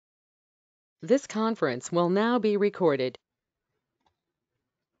This conference will now be recorded.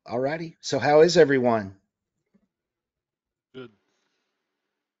 Alrighty. So how is everyone? Good.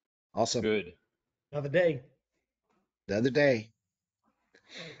 Awesome. Good. Another day. The other day.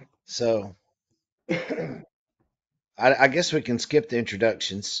 So I guess we can skip the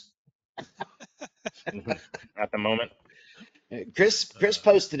introductions. At the moment. Chris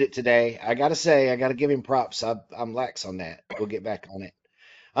posted it today. I gotta say, I gotta give him props. I'm lax on that. We'll get back on it.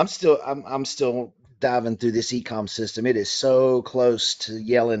 I'm still diving through this ecom system. It is so close to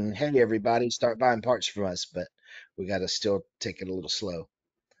yelling, "Hey everybody, start buying parts from us," but we gotta still take it a little slow.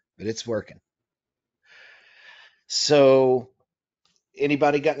 But it's working. So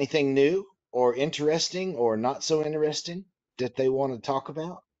anybody got anything new or interesting or not so interesting that they want to talk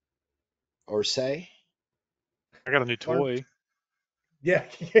about or say? I got a new toy. Yeah,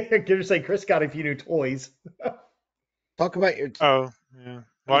 gonna say Chris got a few new toys. Talk about your. Oh, yeah.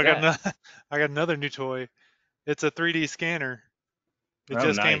 Well, Who's that? I got another new toy. It's a 3D scanner. It Oh,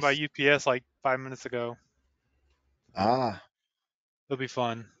 just came by nice. UPS like 5 minutes ago. Ah, It'll be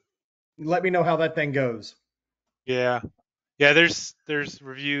fun. Let me know how that thing goes. Yeah. Yeah, there's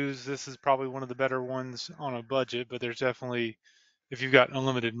reviews. This is probably one of the better ones on a budget, but there's definitely, if you've got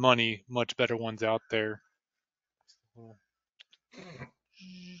unlimited money, much better ones out there.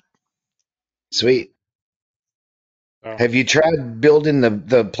 sweet. Oh, Have you tried building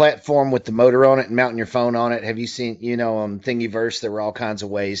the platform with the motor on it and mounting your phone on it? Have you seen, Thingiverse? There were all kinds of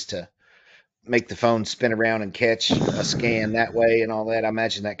ways to make the phone spin around and catch a scan that way and all that. I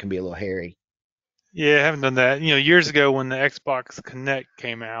imagine that can be a little hairy. yeah, I haven't done that. Years ago when the Xbox Connect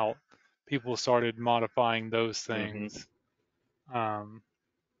came out, people started modifying those hmm things. Because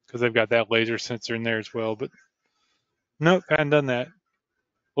they've got that laser sensor in there as well. But nope, hadn't done that.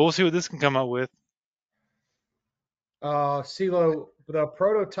 But we'll see what this can come up with. CeeLo, the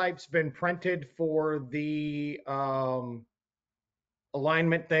prototype's been printed for the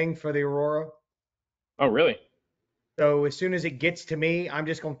alignment thing for the Aurora. Oh, really? So as soon as it gets to me, I'm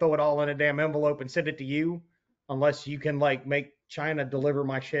just gonna throw it all in a damn envelope and send it to you, unless you can like make China deliver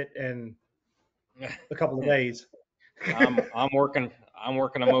my shit in a couple of days. I'm working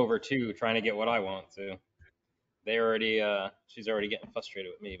them over too, trying to get what I want to. They already she's already getting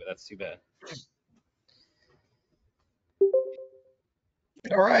frustrated with me, but that's too bad.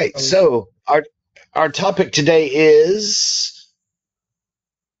 All right. So So our topic today is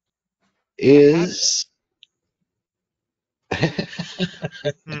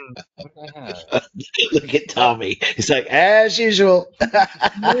Hmm. What did I have? look at Oh, Tommy. He's like, as usual.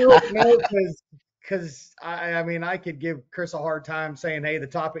 no, because I mean I could give Chris a hard time saying, hey, the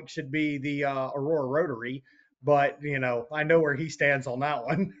topic should be the Aurora Rotary, but I know where he stands on that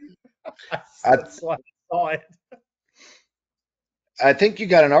one. I That's why I saw it. I think you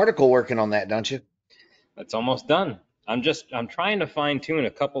got an article working on that, don't you? it's almost done. I'm trying to fine tune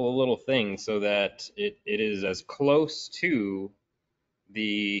a couple of little things so that it is as close to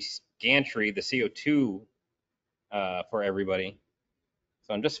the gantry, the CO2 for everybody.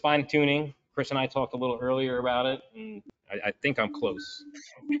 So I'm just fine tuning. Chris and I talked a little earlier about it, and I think I'm close.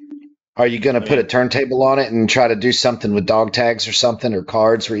 Are you going to I put a mean, turntable on it and try to do something with dog tags or something or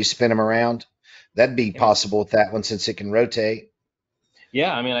cards where you spin them around? That'd be I mean, possible with that one since it can rotate.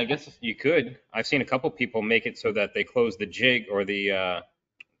 yeah, I mean, I guess you could. I've seen a couple people make it so that they close the jig or the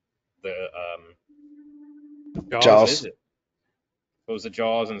what Jaws. is Jaws. it? Close the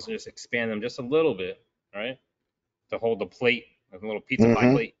jaws and just expand them just a little bit, right? To hold the plate, like a little pizza pie Mm-hmm.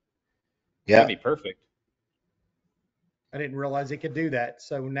 plate. That'd Yeah. be perfect. I didn't realize it could do that.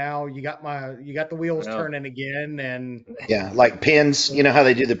 So now you got the wheels No. turning again, and Yeah. Like pins. You know how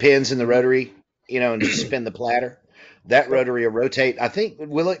they do the pins in the rotary, and just spin the platter? That yep, rotary will rotate. I think,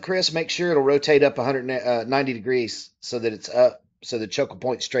 will it, Chris? Make sure it'll rotate up 190 degrees so that it's up, so the choke will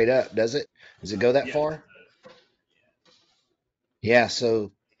point straight up. Does it? Does it go that Yeah. far? Yeah.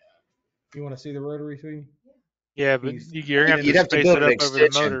 So you want to see the rotary thing? Yeah, but He's you're gonna have to you'd have to space build it an up over the extension.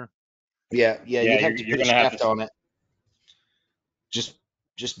 motor. Yeah. Yeah. Yeah, You'd you're have to you're put a gonna have shaft to. on it. Just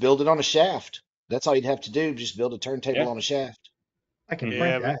just build it on a shaft. That's all you'd have to do. Just build a turntable Yeah. on a shaft. I can hmm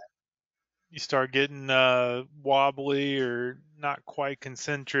print Yeah, but that. you start getting wobbly or not quite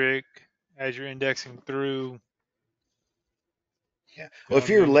concentric as you're indexing through. Yeah. You Well, know what if I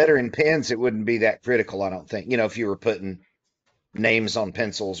you were mean? lettering pens, it wouldn't be that critical, I don't think. If you were putting names on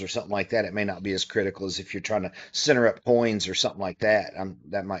pencils or something like that, it may not be as critical as if you're trying to center up coins or something like that.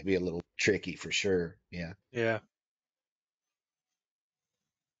 That might be a little tricky for sure. Yeah. Yeah.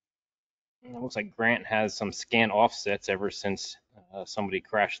 It looks like Grant has some scan offsets ever since somebody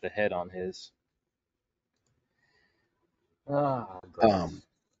crashed the head on his. Ah, Um, gross.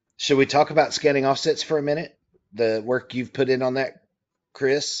 Should we talk about scanning offsets for a minute? The work you've put in on that,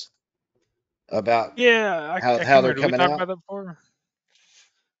 Chris, about Yeah, I can't how they're remember. Did we coming talk out? about that before?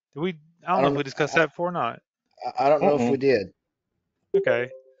 Did we? I I don't know if don't we discussed that before or not. I don't know if we Uh-uh. did. Okay.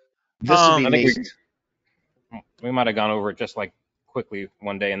 This would be I think neat. we might have gone over it just like quickly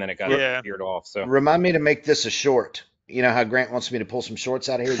one day, and then it got Yeah. veered off. So Remind me to make this a short. You know how Grant wants me to pull some shorts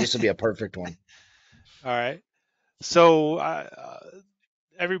out of here? This will be a perfect one. All right. So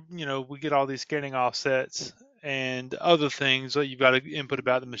we get all these scanning offsets and other things that you've got to input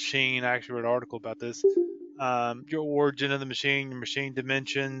about the machine. I actually wrote an article about this. Your origin of the machine, your machine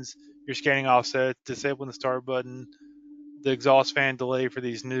dimensions, your scanning offset, disabling the start button, the exhaust fan delay for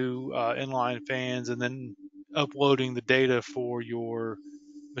these new inline fans, and then uploading the data for your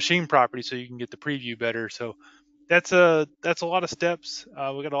machine property so you can get the preview better. So that's a lot of steps.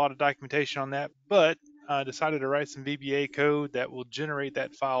 We got a lot of documentation on that, but I decided to write some VBA code that will generate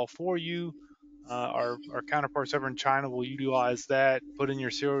that file for you. Our counterparts over in China will utilize that, put in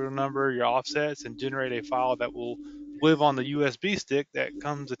your serial number, your offsets, and generate a file that will live on the USB stick that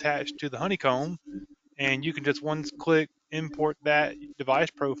comes attached to the Honeycomb. And you can just one click import that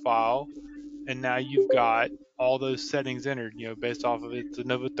device profile, and now you've got all those settings entered, based off of it's a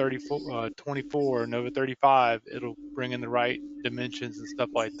Nova 24, Nova 35, it'll bring in the right dimensions and stuff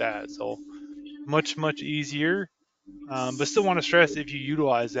like that. So much, much easier. But still want to stress if you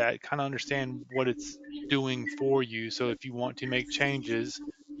utilize that, kind of understand what it's doing for you. So if you want to make changes,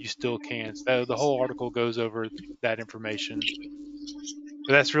 you still can. So the whole article goes over that information.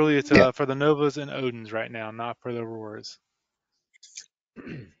 But that's really, it's Yeah. for the Novas and Odins right now, not for the Auroras.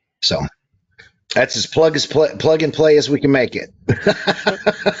 So that's as plug and play as we can make it.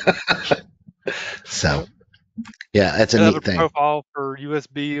 So Yep. yeah, that's a It'll have neat a thing. profile for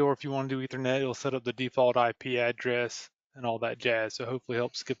USB, or if you want to do Ethernet, it'll set up the default IP address and all that jazz. So hopefully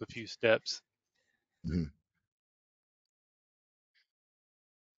help skip a few steps. Mhm.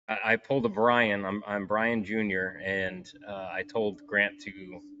 I pulled a Brian. I'm Brian Jr. and I told Grant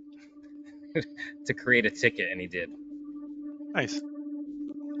to create a ticket, and he did. Nice.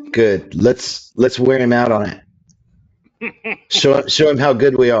 Good. Let's wear him out on it. Show him how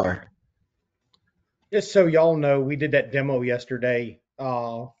good we are. Just so y'all know, we did that demo yesterday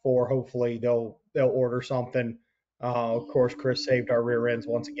for hopefully they'll order something. Of course, Chris saved our rear ends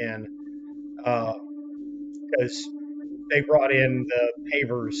once again because they brought in the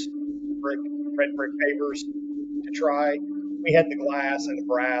pavers, red brick pavers to try. We had the glass and the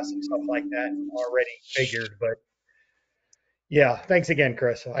brass and stuff like that already figured, but yeah, thanks again,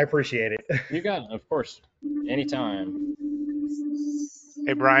 Chris. I appreciate it. You got, of course, anytime.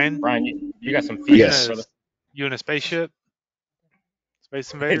 Hey Brian, Brian, you got some are you in feedback, a brother. you in a spaceship?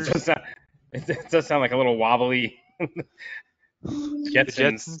 Space It Invaders? does sound, it does sound like a little wobbly. The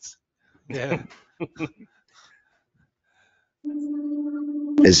Jetsons. Jetsons? Yeah.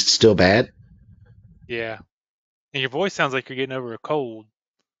 Is it still bad? Yeah. And your voice sounds like you're getting over a cold.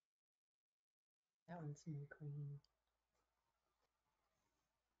 That one's more clean.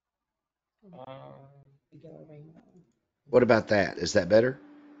 The yellow rainbow. What about that? Is that better?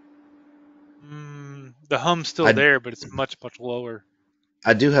 The hum's still I there, but it's much, much lower.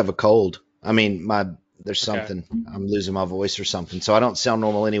 I do have a cold. I mean, there's Okay. something. I'm losing my voice or something. So I don't sound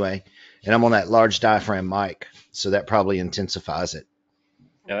normal anyway. And I'm on that large diaphragm mic, so that probably intensifies it.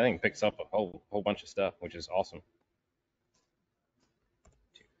 Yeah, that thing picks up a whole bunch of stuff, which is awesome.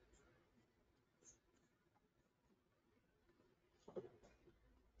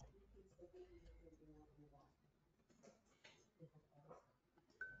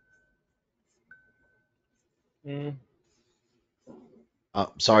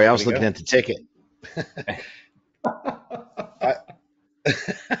 Sorry, I was Way to looking go. at the ticket.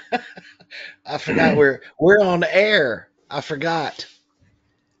 I forgot we're on air. I forgot.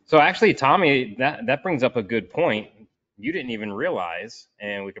 So actually, Tommy, that brings up a good point. You didn't even realize,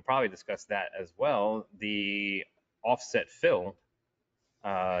 and we could probably discuss that as well, the offset fill,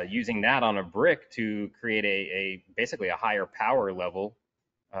 using that on a brick to create a basically a higher power level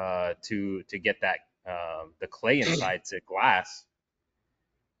to get that the clay inside to glass,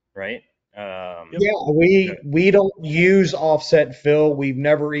 right? Yep. Yeah, we don't use offset fill. We've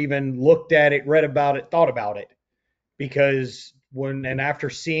never even looked at it, read about it, thought about it, because after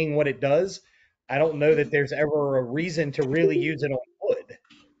seeing what it does, I don't know that there's ever a reason to really use it on wood.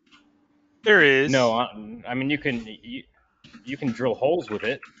 There is. No, I mean you can drill holes with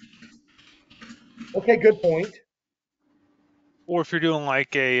it. Okay, good point. Or if you're doing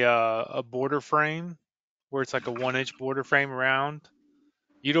like a border frame, where it's like a 1-inch border frame around,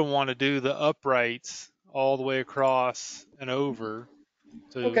 you don't want to do the uprights all the way across and over.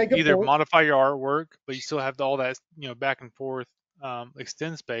 So Okay, good either point. modify your artwork, but you still have all that, back and forth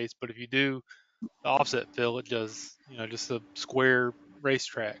extend space. But if you do the offset fill, it does, just a square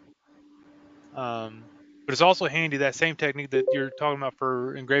racetrack. But it's also handy, that same technique that you're talking about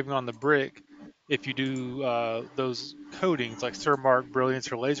for engraving on the brick. If you do those coatings like Surmark,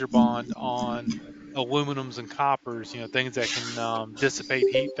 Brilliance, or Laser Bond on aluminums and coppers, things that can dissipate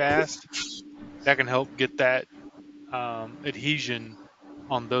heat fast, that can help get that adhesion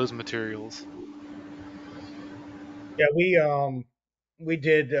on those materials. Yeah, we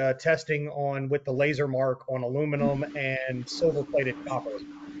did testing on with the laser mark on aluminum and silver plated copper,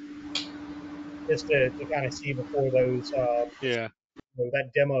 just to kind of see before those Yeah,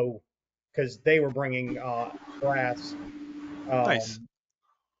 that demo, because they were bringing brass. nice. Um,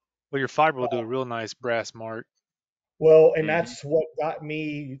 Well, your fiber will do uh, a real nice brass mark. well, and Hmm. that's what got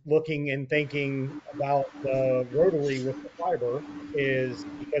me looking and thinking about the rotary with the fiber, is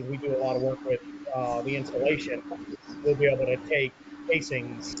because we do a lot of work with the installation. We'll be able to take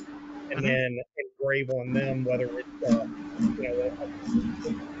casings and Hmm. then engrave on them, whether it's a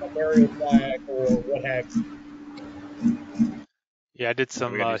burial flag or what have Yeah, I did Yeah, we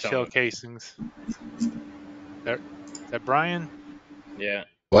some gotta do shell something. casings. Is that Brian? Yeah.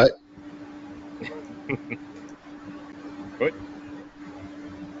 What? Good.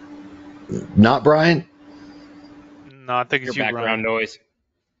 Not Brian? No, I think Your it's you, background Brian. noise.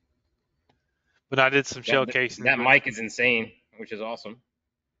 But I did some That, shell that casings that with. mic is insane, which is awesome.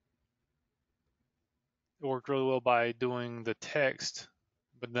 It worked really well by doing the text,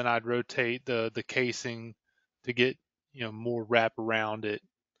 but then I'd rotate the casing to get more wrap around it.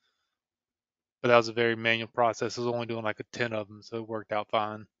 But that was a very manual process. I was only doing like a 10 of them, so it worked out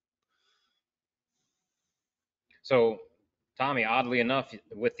fine. So, Tommy, oddly enough,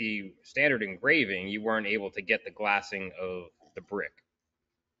 with the standard engraving, you weren't able to get the glassing of the brick.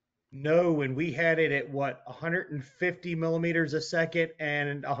 No, and we had it at what, 150 millimeters a second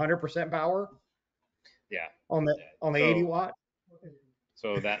and 100% power Yeah. on the So 80 watt.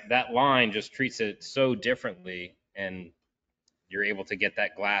 so that line just treats it so differently, and you're able to get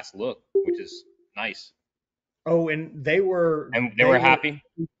that glass look, which is nice. Oh, and they were And they they were were happy.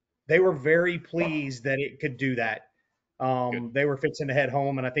 they were very pleased that it could do that. Good. They were fixing to head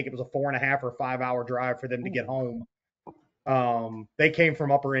home, and I think it was a 4.5 or 5 hour drive for them to get home. They came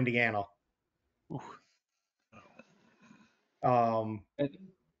from Upper Indiana. Um,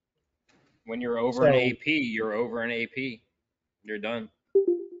 When you're over an so AP, you're over an AP. You're done.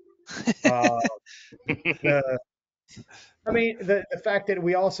 uh, the I mean, the fact that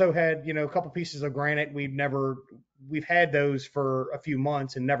we also had, a couple pieces of granite, we've had those for a few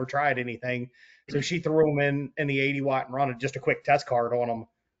months and never tried anything. So she threw them in the 80 watt and run just a quick test card on them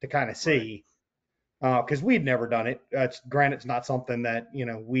to kind of Right. see, because we'd never done it. Granite's not something that,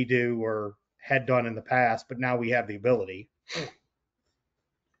 we do or had done in the past, but now we have the ability.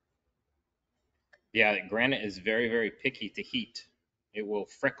 Yeah, granite is very, very picky to heat. It will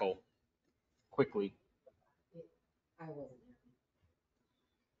freckle quickly. I wasn't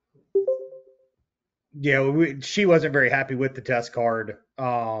Yeah, she wasn't very happy with the test card.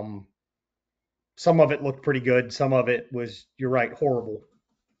 Some of it looked pretty good. Some of it was, you're right, horrible.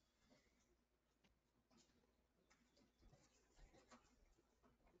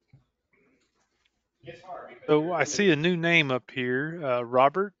 So I see a new name up here,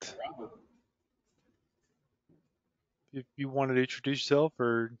 Robert. If you wanted to introduce yourself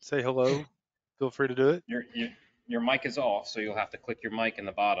or say hello, feel free to do it. Your mic is off, so you'll have to click your mic in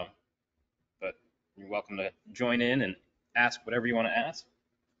the bottom. But you're welcome to join in and ask whatever you want to ask.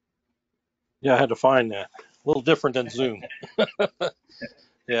 Yeah, I had to find that. A little different than Zoom.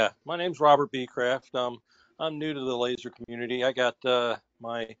 Yeah, my name's Robert B. Kraft. I'm new to the laser community. I got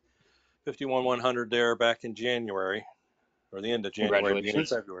my 51100 there back in January, or the end of January, beginning of Congratulations.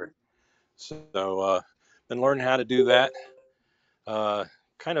 February. So been learning how to do that.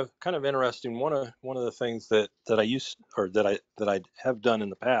 Kind of interesting. One of the things that I used, or that I have done in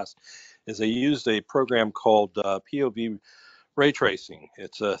the past, is I used a program called POV ray tracing.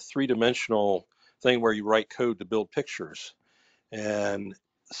 It's a 3-dimensional thing where you write code to build pictures. And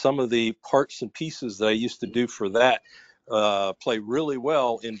some of the parts and pieces that I used to do for that play really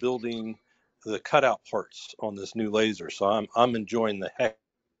well in building the cutout parts on this new laser. So I'm enjoying the heck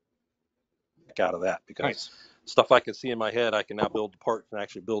out of that, because Nice. stuff I can see in my head, I can now build the parts and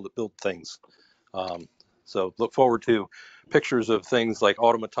actually build things. So look forward to pictures of things like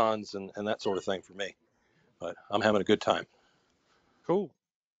automatons and that sort of thing for me. But I'm having a good time. Cool.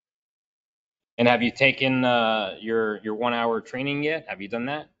 And have you taken your 1 hour training yet? Have you done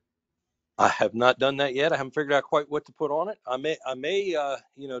that? I have not done that yet. I haven't figured out quite what to put on it. I may,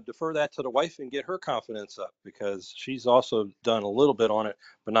 defer that to the wife and get her confidence up, because she's also done a little bit on it,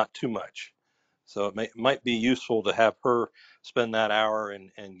 but not too much. So might be useful to have her spend that hour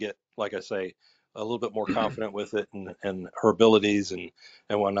and get, like I say, a little bit more confident with it, and her abilities and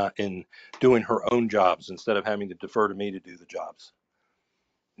whatnot in doing her own jobs instead of having to defer to me to do the jobs.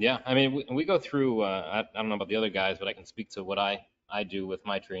 Yeah, I mean, we go through. I don't know about the other guys, but I can speak to what I do with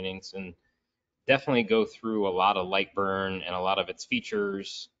my trainings, and definitely go through a lot of Lightburn and a lot of its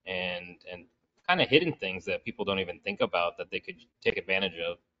features and kind of hidden things that people don't even think about that they could take advantage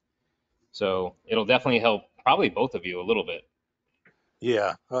of. So it'll definitely help probably both of you a little bit.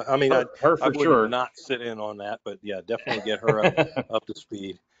 Yeah, I mean, Her I for wouldn't sure. not sit in on that, but yeah, definitely get her up to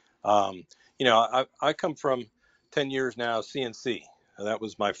speed. Um, I come from 10 years now CNC. That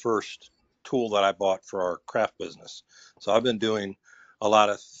was my first tool that I bought for our craft business. So I've been doing a lot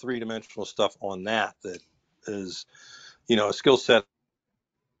of three-dimensional stuff on that is, a skill set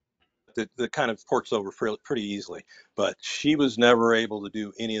that kind of ports over pretty easily. But she was never able to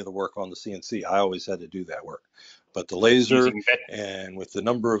do any of the work on the CNC. I always had to do that work. But the laser, using and with the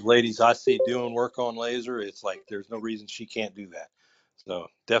number of ladies I see doing work on laser, it's like there's no reason she can't do that. So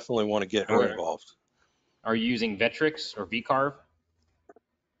definitely want to get her Are involved. are you using Vectrix or VCarve?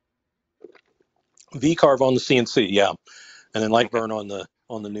 V-carve on the CNC, yeah, and then Okay. Lightburn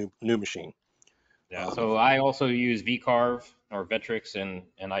on the new machine. Yeah. So I also use VCarve or Vectrix,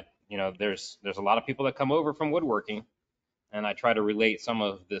 and I, there's a lot of people that come over from woodworking, and I try to relate some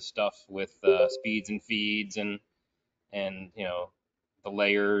of this stuff with speeds and feeds and the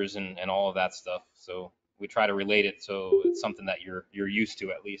layers and all of that stuff. So we try to relate it so it's something that you're used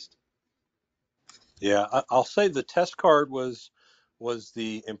to at least. Yeah, I'll say the test card was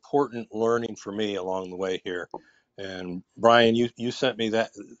the important learning for me along the way here. And Brian, you sent me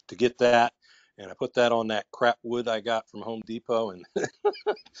that to get that, and I put that on that crap wood I got from Home Depot, and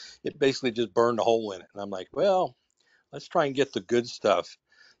it basically just burned a hole in it. And I'm like, well, let's try and get the good stuff.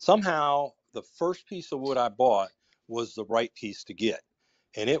 Somehow, the first piece of wood I bought was the right piece to get.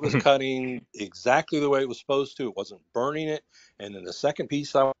 And it was cutting exactly the way it was supposed to. It wasn't burning it. And then the second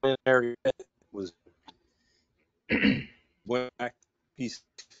piece I went in there to get was went back piece.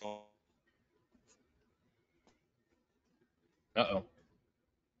 Uh-oh.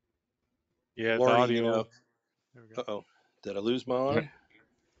 Yeah, the Learning, audio. There we go. uh-oh, did I lose my line?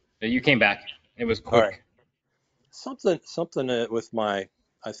 You came back. It was All right. quick. Something with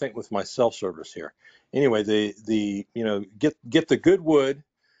I think with my self-service here. Anyway, the get the good wood.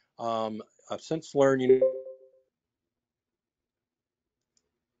 I've since learned,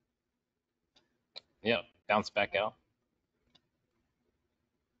 Yeah, bounce back out.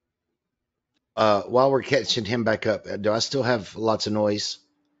 While we're catching him back up, do I still have lots of noise,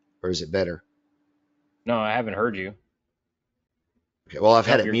 or is it better? No, I haven't heard you. Okay, well, I've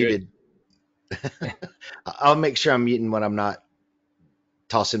had Nope, it you're good. muted. I'll make sure I'm muting when I'm not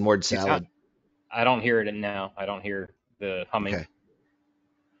tossing word You sound. salad. I don't hear it now. I don't hear the humming. Okay.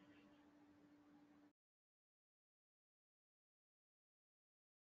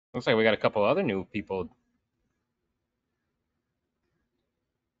 Looks like we got a couple other new people.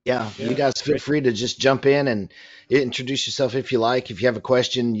 Yeah, you Yeah, guys feel Rich. free to just jump in and introduce yourself if you like. If you have a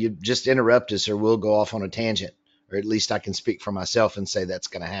question, you just interrupt us or we'll go off on a tangent. Or at least I can speak for myself and say that's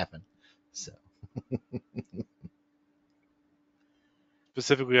going to happen. So,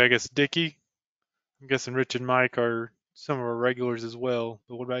 Specifically, I guess Dickie. I'm guessing Rich and Mike are some of our regulars as well.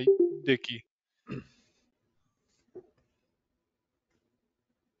 But what about Dickie?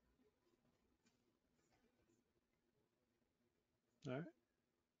 All right.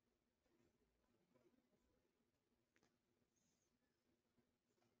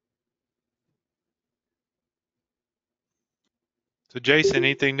 So Jason,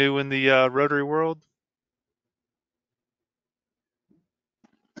 anything new in the Rotary world?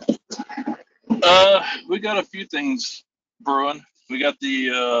 We got a few things brewing. We got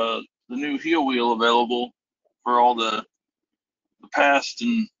the new heel wheel available for all the past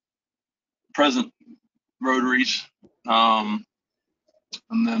and present rotaries. And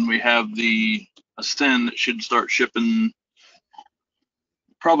then we have the Ascend that should start shipping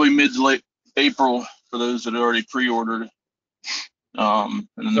probably mid to late April for those that already pre-ordered. And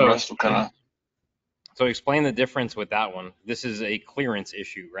then the So, rest will kind of. so explain the difference with that one. This is a clearance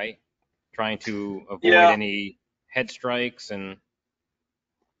issue, right? Trying to avoid Yeah, any head strikes and.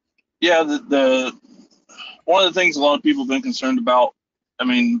 yeah. The one of the things a lot of people have been concerned about. I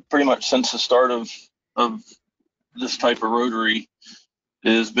mean, pretty much since the start of this type of rotary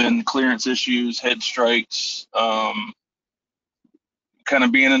has been clearance issues, head strikes, kind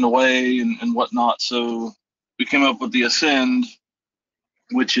of being in the way and whatnot. So we came up with the Ascend,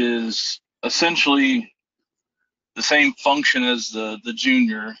 which is essentially the same function as the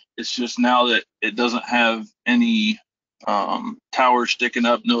Junior. It's just now that it doesn't have any towers sticking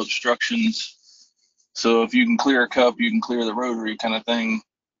up, no obstructions. So if you can clear a cup, you can clear the rotary kind of thing.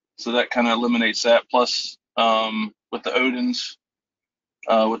 So that kind of eliminates that. Plus, with the Odins,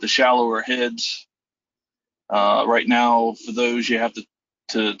 with the shallower heads, right now for those you have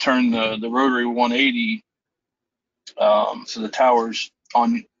to turn the rotary 180, so the tower's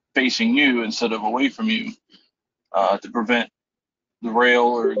on facing you instead of away from you, to prevent the rail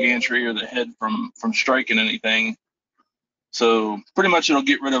or gantry or the head from striking anything. So pretty much it'll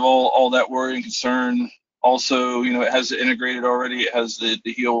get rid of all that worry and concern. Also, it has it integrated already. It has the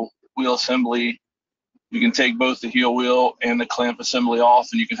heel wheel assembly. You can take both the heel wheel and the clamp assembly off,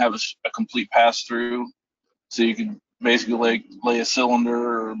 and you can have a complete pass through. So you can basically lay a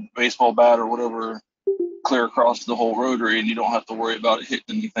cylinder or baseball bat or whatever clear across the whole rotary, and you don't have to worry about it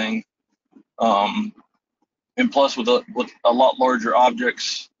hitting anything. And plus, with a lot larger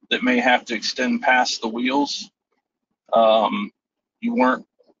objects that may have to extend past the wheels, you are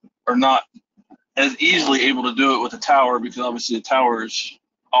not as easily able to do it with a tower, because obviously the tower is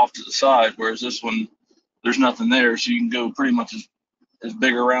off to the side, whereas this one, there's nothing there, so you can go pretty much as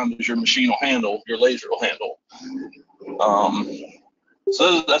big around as your machine will handle, your laser will handle.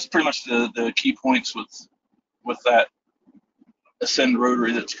 So that's pretty much the key points with that Ascend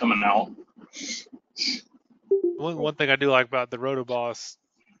rotary that's coming out. One thing I do like about the Rotoboss,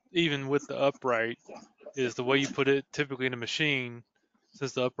 even with the upright, is the way you put it typically in a machine.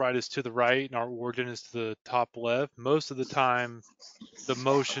 Since the upright is to the right and our origin is to the top left, most of the time the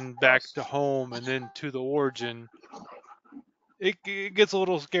motion back to home and then to the origin, it gets a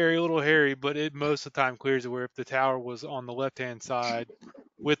little scary, a little hairy, but it most of the time clears it. Where if the tower was on the left-hand side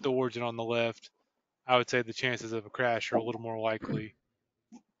with the origin on the left, I would say the chances of a crash are a little more likely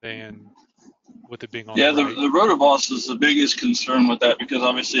than with it being on Yeah, the the right. Rotoboss is the biggest concern with that, because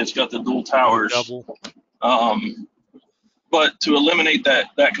obviously it's got the dual towers. Double. But to eliminate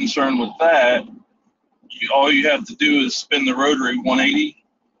that concern with that, all you have to do is spin the rotary 180,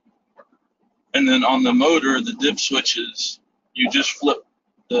 and then on the motor, the dip switches, you just flip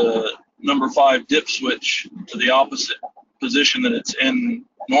the number 5 dip switch to the opposite position that it's in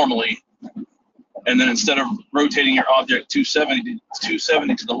normally, and then instead of rotating your object 270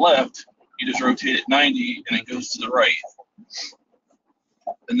 to the left, you just rotate it 90 and it goes to the right,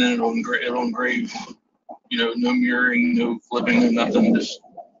 and then it'll engrave. No mirroring, no flipping, no nothing, just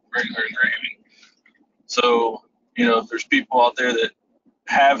regular engraving. So, if there's people out there that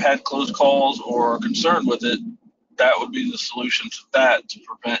have had close calls or are concerned with it, that would be the solution to that, to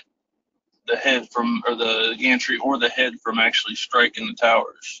prevent the head from, or the gantry or the head from actually striking the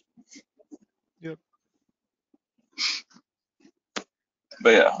towers. Yep. But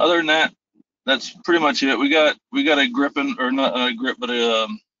yeah, other than that, that's pretty much it. We got a gripping, or not a grip, but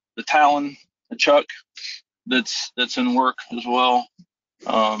the Talon, the Chuck, that's in work as well.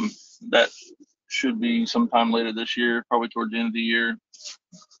 That should be sometime later this year, probably toward the end of the year.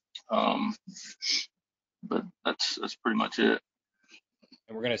 But that's pretty much it.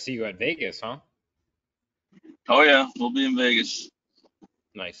 And we're gonna see you at Vegas, huh? Oh yeah, we'll be in Vegas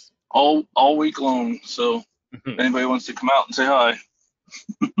Nice. all week long. So if anybody wants to come out and say hi.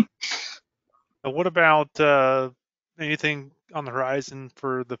 What about anything on the horizon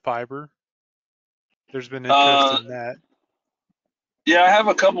for the fiber? There's been interest in that. Yeah, I have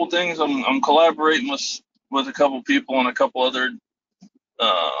a couple things. I'm collaborating with a couple people on a couple other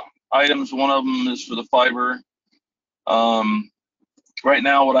items. One of them is for the fiber. Right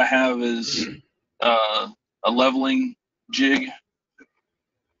now, what I have is a leveling jig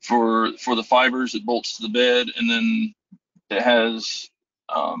for the fibers that bolts to the bed, and then it has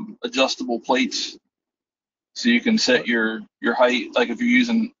adjustable plates, so you can set your height. Like if you're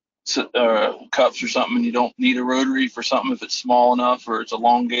using cups or something, and you don't need a rotary for something, if it's small enough or it's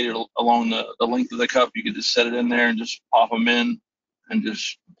elongated along the length of the cup, you can just set it in there and just pop them in and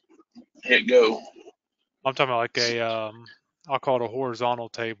just hit go. I'm talking about like a, I'll call it a horizontal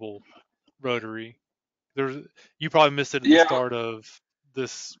table rotary. You probably missed it at the start of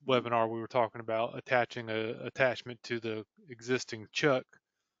this webinar. We were talking about attaching a attachment to the existing Chuck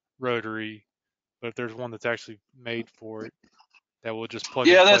rotary, but if there's one that's actually made for it that will just plug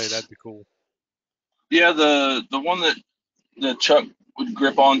and play, that'd be cool. Yeah, the one that Chuck would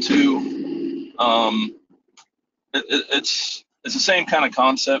grip onto, it's the same kind of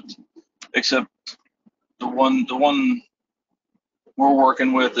concept, except the one we're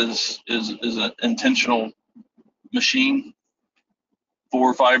working with is an intentional machine.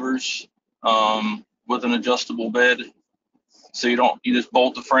 4 fibers with an adjustable bed. So you just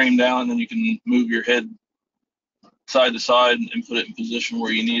bolt the frame down and then you can move your head side to side and put it in position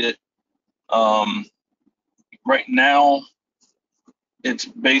where you need it. Right now, it's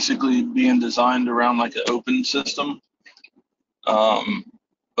basically being designed around like an open system.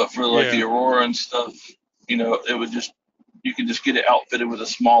 But for like the Aurora and stuff, it would you could just get it outfitted with a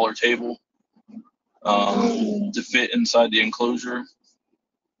smaller table to fit inside the enclosure.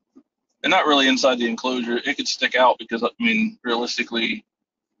 And not really inside the enclosure. It could stick out because, realistically,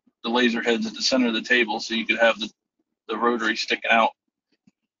 the laser head's at the center of the table, so you could have the rotary sticking out.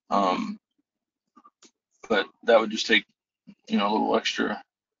 But that would just take, a little extra.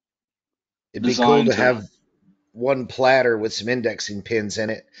 It'd be cool to have one platter with some indexing pins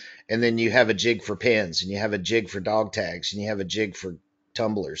in it, and then you have a jig for pins, and you have a jig for dog tags, and you have a jig for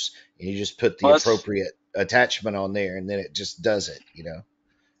tumblers, and you just put the appropriate attachment on there, and then it just does it.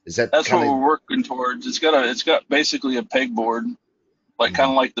 Is that that's what we're working towards? It's got basically a pegboard, like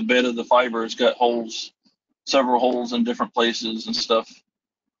kind of like the bed of the fiber. It's got holes, several holes in different places and stuff,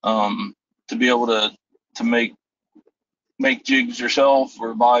 to be able to make jigs yourself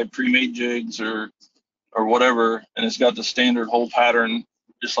or buy pre-made jigs or whatever. And it's got the standard hole pattern,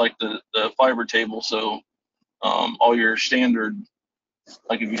 just like the fiber table. So all your standard,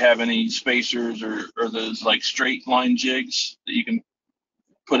 like if you have any spacers or those like straight line jigs that you can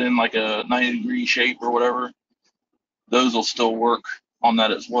put in like a 90-degree shape or whatever, those will still work on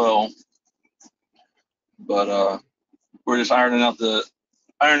that as well. But we're just ironing out the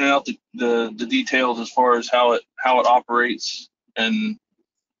details as far as how it operates. And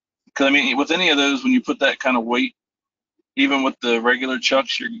because with any of those, when you put that kind of weight, even with the regular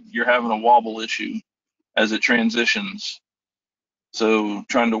chucks, you're having a wobble issue as it transitions. So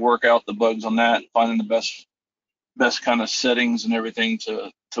trying to work out the bugs on that, finding the best kind of settings and everything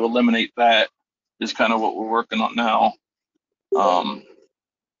to eliminate that is kind of what we're working on now.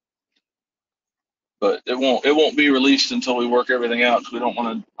 But it won't be released until we work everything out, because we don't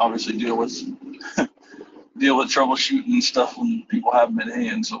want to obviously deal with troubleshooting and stuff when people have them in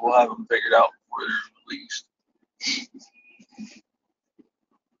hand. So we'll have them figured out before they're released.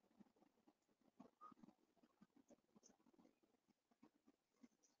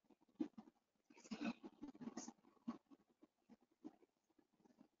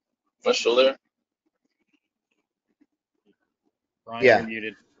 Am I still there? Brian, Yeah. you're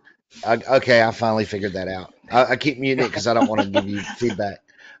muted. Okay, I finally figured that out. I keep muting it because I don't want to give you feedback.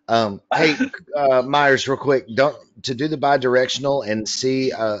 Hey, Myers, real quick, to do the bidirectional and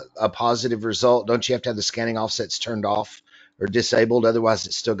see a positive result, don't you have to have the scanning offsets turned off or disabled? Otherwise,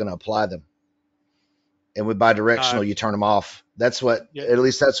 it's still going to apply them. And with bidirectional, you turn them off. That's what, at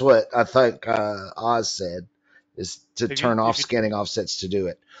least that's what I think Oz said, is to turn off scanning offsets to do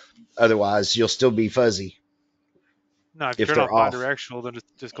it. Otherwise, you'll still be fuzzy. No, if you turn off bidirectional, then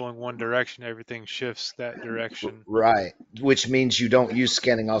it's just going one direction. Everything shifts that direction. Right, which means you don't use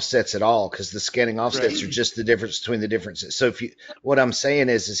scanning offsets at all, because the scanning offsets are just the difference between the differences. So what I'm saying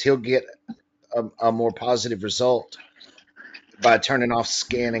is he'll get a more positive result by turning off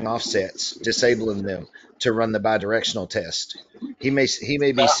scanning offsets, disabling them to run the bidirectional test. He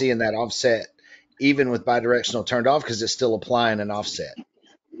may be seeing that offset even with bidirectional turned off because it's still applying an offset.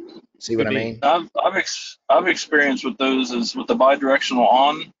 See what I mean? I've experienced with those is with the bidirectional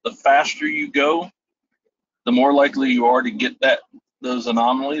on, the faster you go, the more likely you are to get those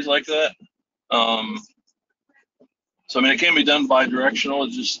anomalies like that. So it can be done bidirectional.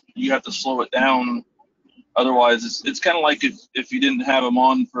 It's just you have to slow it down. Otherwise, it's kind of like if you didn't have them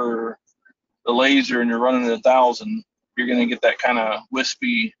on for the laser and you're running at 1,000, you're going to get that kind of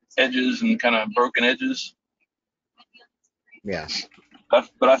wispy edges and kind of broken edges. Yeah.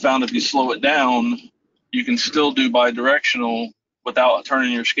 But I found if you slow it down, you can still do bidirectional without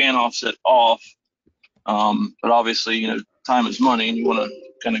turning your scan offset off. But obviously, time is money, and you want to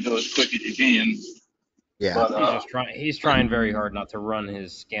kind of go as quick as you can. Yeah. But, he's trying very hard not to run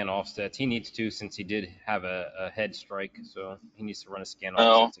his scan offsets. He needs to, since he did have a head strike, so he needs to run his scan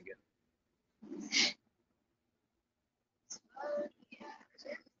offsets again.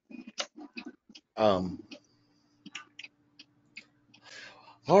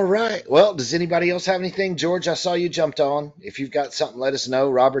 All right. Well, does anybody else have anything? George, I saw you jumped on. If you've got something, let us know.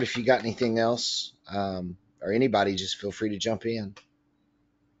 Robert, if you got anything else, or anybody, just feel free to jump in.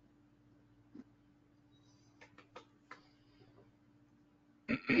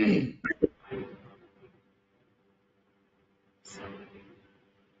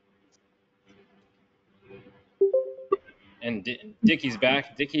 And Dickie's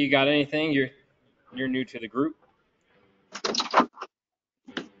back. Dickie, you got anything? You're new to the group.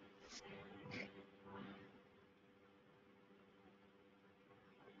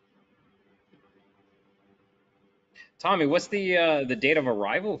 Tommy, what's the date of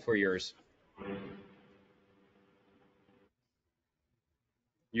arrival for yours?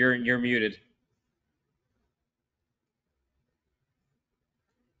 You're muted.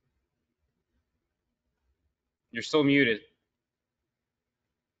 You're still muted.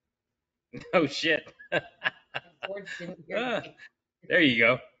 Oh shit. George didn't hear Ah, me. there you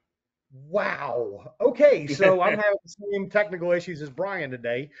go. Wow. Okay, so I'm having the same technical issues as Brian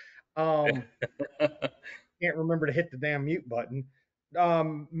today. Can't remember to hit the damn mute button.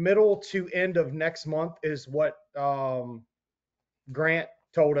 Middle to end of next month is what Grant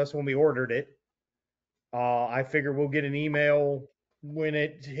told us when we ordered it. I figure we'll get an email when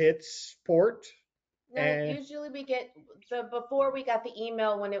it hits port. No, And usually we get before we got the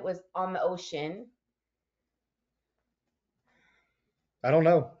email when it was on the ocean. I don't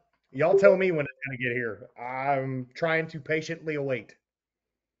know. Y'all tell me when it's going to get here. I'm trying to patiently await.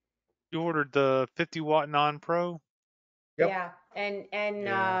 You ordered the 50-watt non-pro. Yep. Yeah, and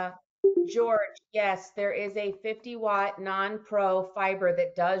Yeah. George, yes, there is a 50-watt non-pro fiber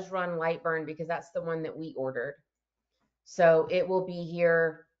that does run Lightburn because that's the one that we ordered. So it will be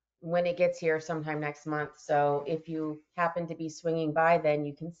here when it gets here sometime next month. So if you happen to be swinging by, then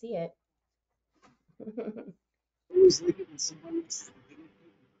you can see it.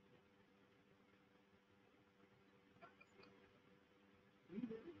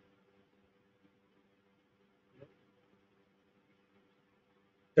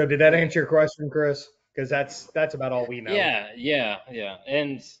 So did that answer your question, Chris? Because that's about all we know. Yeah.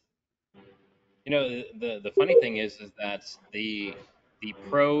 And you know, the funny thing is that the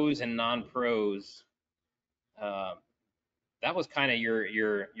pros and non-pros, that was kind of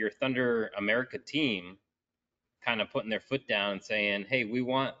your Thunder America team kind of putting their foot down and saying, hey, we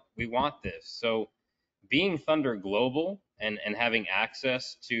want this. So being Thunder Global and having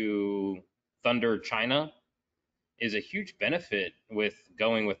access to Thunder China is a huge benefit with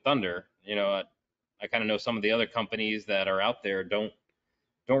going with Thunder. You know, I kind of know some of the other companies that are out there don't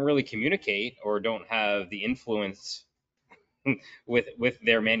really communicate or don't have the influence with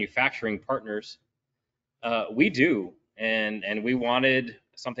their manufacturing partners. We do, and we wanted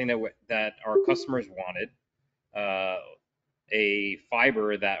something that our customers wanted, a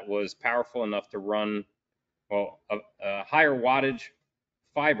fiber that was powerful enough to run, well, a higher wattage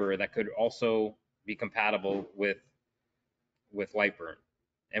fiber that could also be compatible with Lightburn,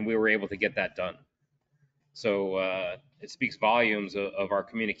 and we were able to get that done. So it speaks volumes of our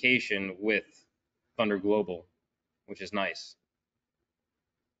communication with Thunder Global, which is nice.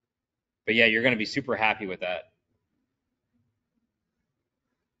 But yeah, you're going to be super happy with that.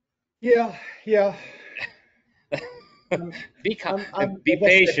 Yeah. Be I'm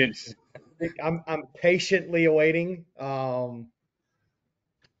patient. I'm patiently awaiting.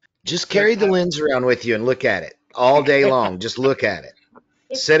 Just carry the lens around with you and look at it all day long. Just look at it.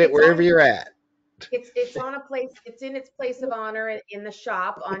 Set it wherever you're at. It's on a place. It's in its place of honor in the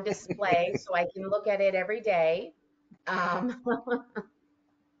shop on display, so I can look at it every day.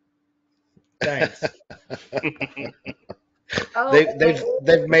 Thanks. Oh,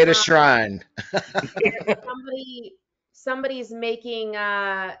 they've made a shrine. Somebody's making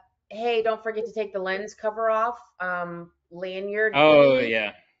hey, don't forget to take the lens cover off lanyard Oh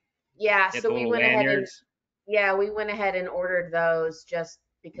thingy. yeah. So we went ahead and ordered those just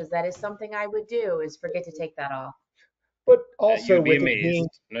because that is something I would do, is forget to take that off. But also You'd be with amazed. it being,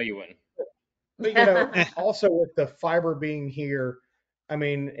 No, you wouldn't. but also with the fiber being here, I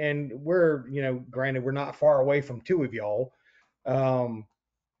mean, and we're, granted we're not far away from two of y'all,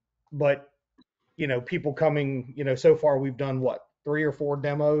 but people coming, so far we've done what, 3 or 4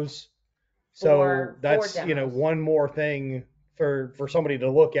 demos. So Four that's, demos. one more thing for somebody to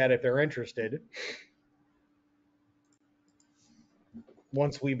look at if they're interested.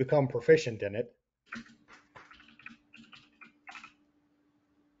 Once we become proficient in it.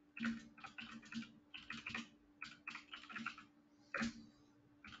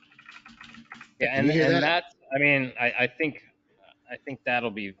 Yeah, Can you hear and that? I mean, I think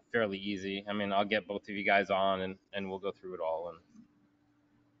that'll be fairly easy. I mean, I'll get both of you guys on and we'll go through it all. And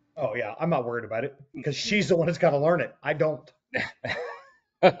Oh yeah, I'm not worried about it because she's the one that's got to learn it. I don't.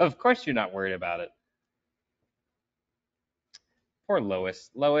 of course you're not worried about it. Poor Lois.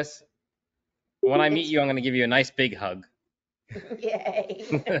 Lois, when I meet you, I'm going to give you a nice big hug. Yay.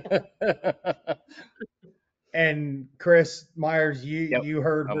 And Chris Myers, you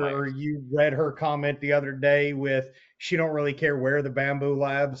heard her, Myers. or you read her comment the other day with she don't really care where the Bamboo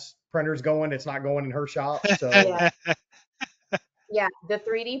Labs printer's going. It's not going in her shop. So Yeah, the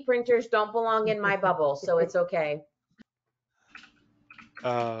 3D printers don't belong in my bubble, so it's okay.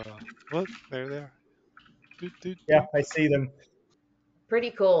 Look, there they are. Doot, doot, Yeah, doot. I see them.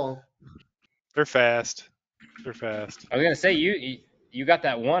 Pretty cool. They're fast. They're fast. I was gonna say you got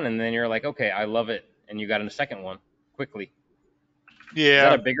that one, and then you're like, okay, I love it, and you got a second one quickly. Is that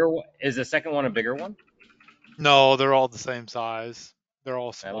Yeah. a bigger one? Is the second one a bigger one? No, they're all the same size. They're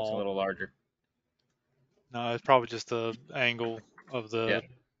all That looks a small. little larger. No, it's probably just the angle of the Yeah.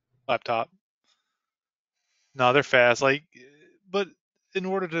 laptop. No, they're fast. But in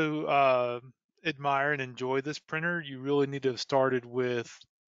order to admire and enjoy this printer, you really need to have started with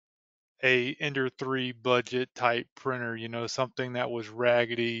a Ender 3 budget type printer. Something that was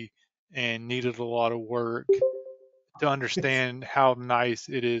raggedy and needed a lot of work to understand how nice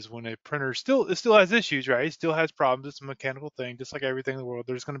it is when a printer it still has issues, right? It still has problems. It's a mechanical thing, just like everything in the world.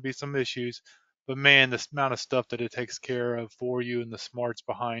 There's going to be some issues, but man, the amount of stuff that it takes care of for you and the smarts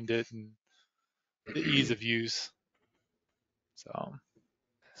behind it and the ease of use. So Oh,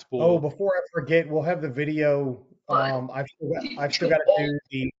 spoiled. before I forget, we'll have the video. I've still got to do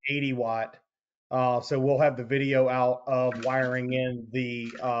the 80 watt. So we'll have the video out of wiring in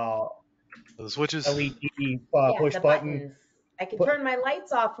the The switches. LED Yeah, push the button. buttons. I can Pu- turn my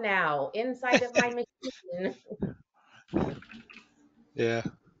lights off now inside of my machine. Yeah,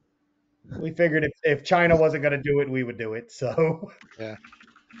 We figured if China wasn't going to do it, we would do it. So yeah.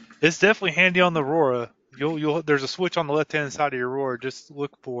 It's definitely handy on the Aurora. There's a switch on the left hand side of your Aurora. Just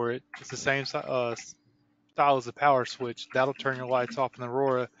look for it. It's the same style as the power switch. That'll turn your lights off in the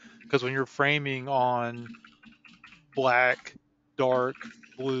Aurora because when you're framing on black, dark,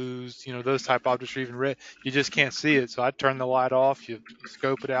 blues, those type objects, or even red, you just can't see it. So I turn the light off. You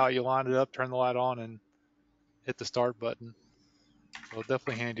scope it out. You line it up. Turn the light on and hit the start button. So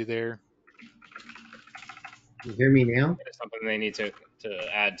definitely handy there. You hear me now? It's something they need to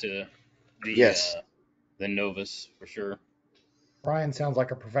add to the Yes. the Novus for sure. Brian sounds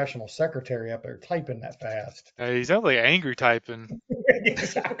like a professional secretary up there typing that fast. He's definitely angry typing.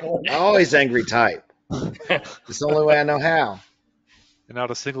 Exactly. I always angry type. It's the only way I know how. And not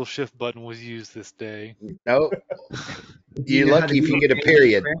a single shift button was used this day. Nope. Do You're know how lucky to if you use get a Angry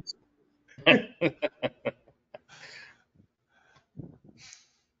period. Crafts?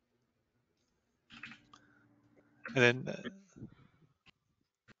 And then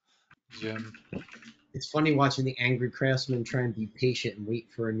Jim. It's funny watching the angry craftsman try and be patient and wait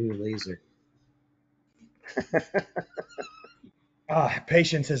for a new laser.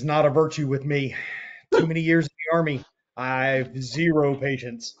 Patience is not a virtue with me. Too many years in the Army. I have zero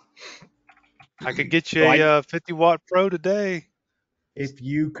patience. I could get you So a 50 watt Pro today. If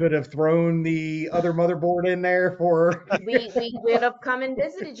you could have thrown the other motherboard in there for We would have come and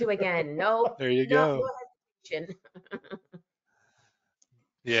visited you again. No, There you no go. hesitation.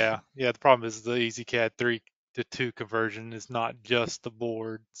 Yeah. The problem is the EasyCAD 3 to 2 conversion is not just the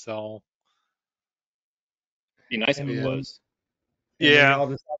board. So be nice if And it then- was. and then yeah, y'all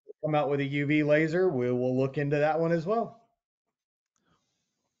decide to come out with a UV laser, we'll look into that one as well.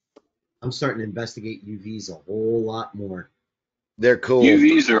 I'm starting to investigate UVs a whole lot more. They're cool.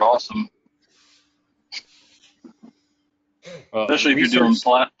 UVs are awesome, Well, especially if you're doing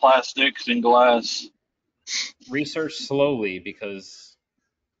plastics and glass. research slowly because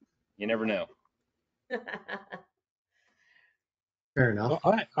you never know. Fair enough.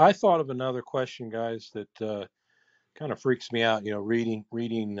 Well, I thought of another question, guys, that kind of freaks me out. Reading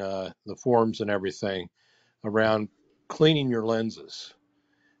the forums and everything around cleaning your lenses.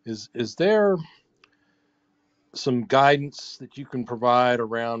 Is there some guidance that you can provide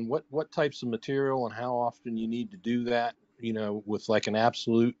around what types of material and how often you need to do that? With like an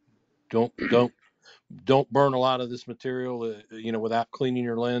absolute don't burn a lot of this material, without cleaning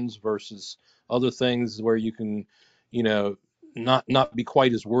your lens versus other things where you can, not be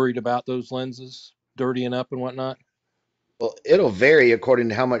quite as worried about those lenses dirtying up and whatnot. Well, it'll vary according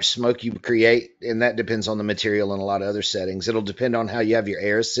to how much smoke you create, and that depends on the material and a lot of other settings. It'll depend on how you have your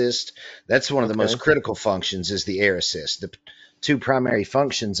air assist. That's one of the most Okay. critical functions is the air assist. The two primary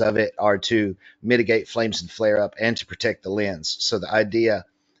functions of it are to mitigate flames and flare up and to protect the lens. So the idea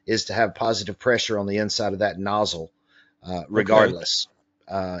is to have positive pressure on the inside of that nozzle, regardless.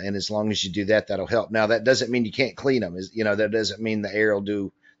 And as long as you do that, that'll help. Now, that doesn't mean you can't clean them. That doesn't mean the air will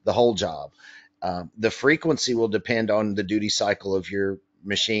do the whole job. The frequency will depend on the duty cycle of your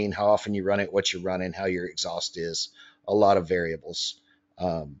machine, how often you run it, what you're running, how your exhaust is, a lot of variables.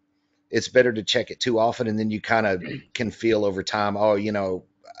 It's better to check it too often, and then you kind of can feel over time,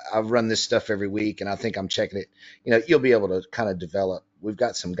 I've run this stuff every week and I think I'm checking it. You'll be able to kind of develop. We've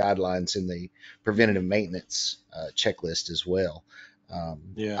got some guidelines in the preventative maintenance checklist as well.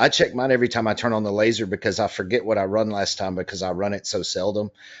 Yeah. I check mine every time I turn on the laser because I forget what I run last time because I run it so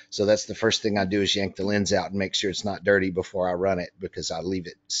seldom. So that's the first thing I do is yank the lens out and make sure it's not dirty before I run it because I leave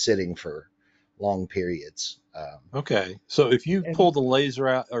it sitting for long periods. Okay. So if you And pull the laser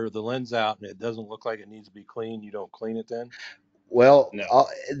out or the lens out and it doesn't look like it needs to be cleaned, you don't clean it then? Well, No.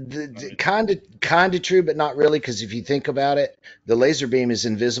 kind of true, but not really, because if you think about it, the laser beam is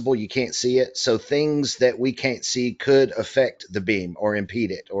invisible; you can't see it. So things that we can't see could affect the beam or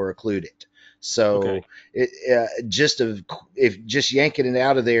impede it or occlude it. Okay. So if just yanking it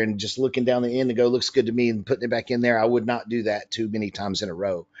out of there and just looking down the end and go looks good to me and putting it back in there, I would not do that too many times in a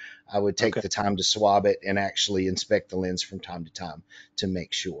row. I would take Okay. the time to swab it and actually inspect the lens from time to time to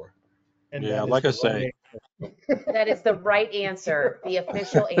make sure. and Yeah, that is like I the right say, answer. That is the right answer, the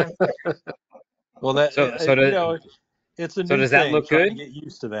official answer. well, that So so you does know, it's a so new does that thing, look trying to good? get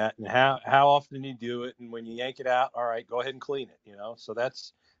used to that, and how often you do it, and when you yank it out, all right, go ahead and clean it. So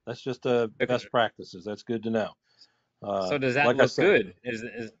that's just Okay. best practices. That's good to know. So does that Like I look say, good?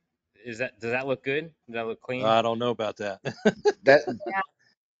 Is that does that look good? Does that look clean? I don't know about that. That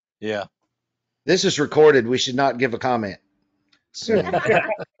Yeah. this is recorded. We should not give a comment. So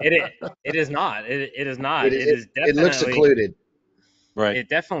It is not. It is it not. It it, is it looks definitely occluded. Right. it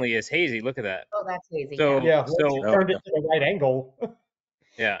definitely is hazy. Look at that. Oh, that's hazy. Yeah. So Yeah, once you so turned Okay. it to the right angle.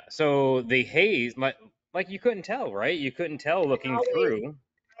 yeah. So the haze, like you couldn't tell, right? You couldn't tell I looking always, through.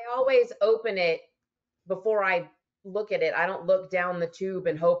 I always open it before I look at it. I don't look down the tube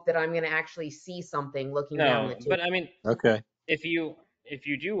and hope that I'm going to actually see something looking down the No, tube. but I mean, Okay. if you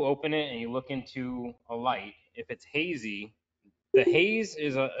do open it and you look into a light, if it's hazy, the haze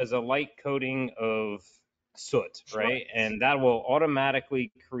is a light coating of soot, right? And that will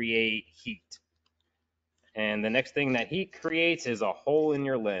automatically create heat. And the next thing that heat creates is a hole in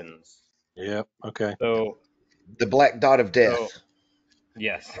your lens. Yeah. Okay. So The black dot of so death.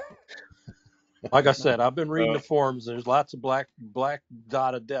 yes. Like I said, I've been reading So the forums. There's lots of black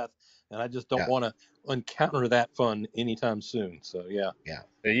dot of death, and I just don't Yeah, want to encounter that fun anytime soon. So yeah, yeah.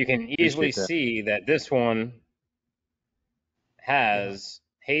 so you can easily appreciate that. see that this one Yeah. has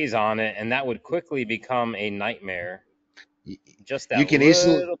haze on it, and that would quickly become a nightmare. You, Just you that can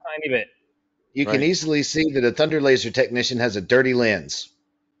easily little tiny bit. you can Right. easily see that a thunder laser technician has a dirty lens.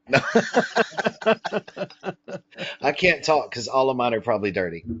 No, I can't talk because all of mine are probably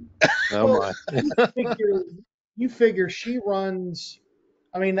dirty. Oh Well, my. figure you figure she runs.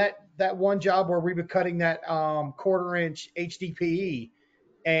 I mean that one job where we were cutting that quarter-inch HDPE,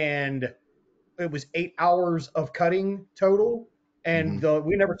 and it was 8 hours of cutting total, and Hmm.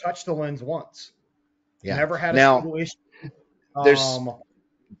 we never touched the lens once. Yeah. Never had a Now single issue. there's Um,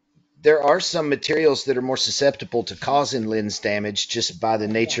 there are some materials that are more susceptible to causing lens damage just by the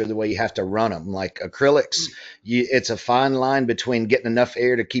nature of the way you have to run them. Like acrylics, it's a fine line between getting enough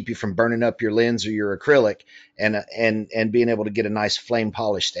air to keep you from burning up your lens or your acrylic, and being able to get a nice flame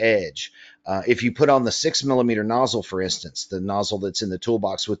polished edge. If you put on the 6 millimeter nozzle, for instance, the nozzle that's in the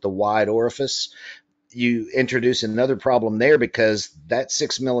toolbox with the wide orifice, you introduce another problem there because that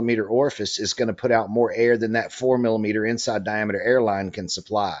 6 millimeter orifice is going to put out more air than that 4 millimeter inside diameter airline can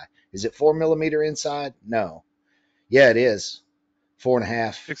supply. Is it 4 millimeter inside? No. Yeah, it is. Four and a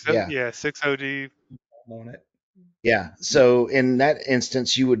half. Yeah. 6 OD. on it. Yeah. So in that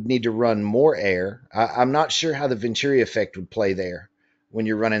instance, you would need to run more air. I'm not sure how the Venturi effect would play there when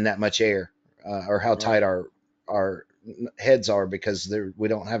you're running that much air, or how Right. tight our heads are because we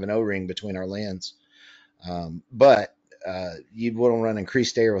don't have an O-ring between our lens. But you'd want to run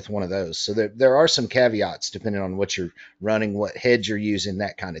increased air with one of those. So there are some caveats depending on what you're running, what heads you're using,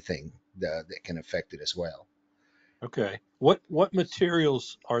 that kind of thing that can affect it as well. Okay. What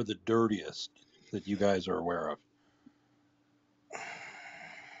materials are the dirtiest that you guys are aware of?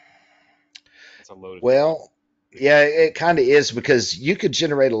 That's a loaded question. Well, yeah, it kind of is because you could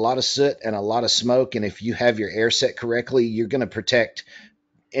generate a lot of soot and a lot of smoke. And if you have your air set correctly, you're going to protect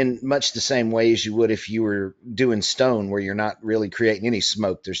in much the same way as you would if you were doing stone, where you're not really creating any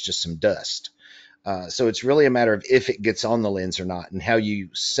smoke. There's just some dust. So it's really a matter of if it gets on the lens or not, and how you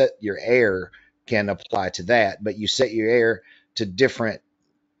set your air can apply to that. But you set your air to different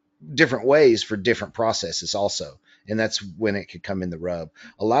ways for different processes also, and that's when it could come in the rub.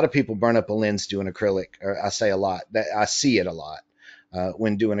 A lot of people burn up a lens doing acrylic, or I say a lot, that I see it a lot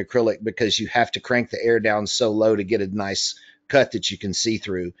when doing acrylic, because you have to crank the air down so low to get a nice cut that you can see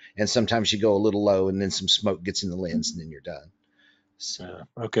through, and sometimes you go a little low and then some smoke gets in the lens and then you're done. So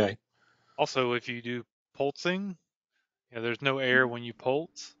Okay. Also, if you do pulsing, there's no air when you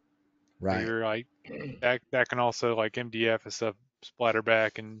pulse. So right. you're like that can also, like MDF and stuff, splatter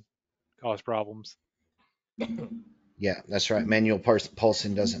back and cause problems. Yeah, that's right. Manual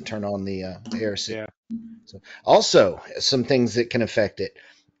pulsing doesn't turn on the air assist. Yeah. So also, some things that can affect it.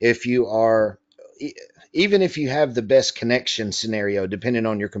 If you are, even if you have the best connection scenario, depending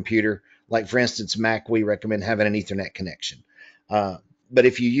on your computer, like for instance, Mac, we recommend having an Ethernet connection. Uh, but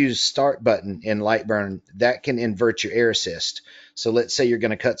if you use start button in Lightburn, that can invert your air assist. So let's say you're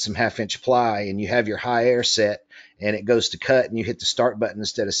going to cut some 1/2 inch ply and you have your high air set and it goes to cut and you hit the start button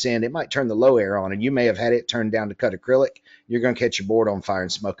instead of send, it might turn the low air on and you may have had it turned down to cut acrylic. You're going to catch your board on fire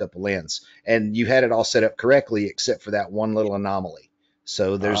and smoke up a lens. And you had it all set up correctly except for that one little anomaly.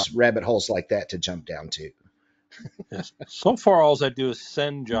 So there's rabbit holes like that to jump down to. Yes. So far, all I do is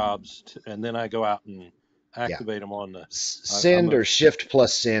send jobs, and then I go out and activate them on the. Send or shift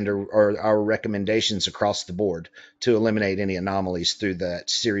plus send are our recommendations across the board to eliminate any anomalies through that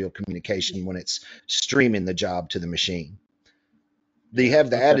serial communication when it's streaming the job to the machine. You have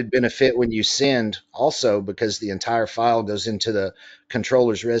the added benefit when you send also, because the entire file goes into the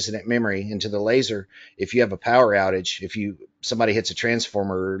controller's resident memory, into the laser. If you have a power outage, if somebody hits a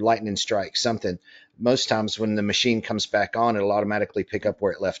transformer or lightning strike, something, most times when the machine comes back on, it'll automatically pick up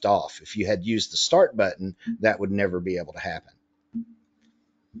where it left off. If you had used the start button, that would never be able to happen.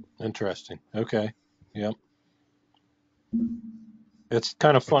 Interesting. Okay. Yep. It's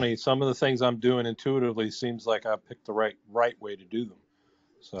kind of funny. Some of the things I'm doing intuitively seems like I picked the right way to do them.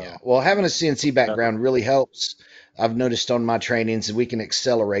 So yeah. Well, having a CNC background really helps. I've noticed on my trainings that we can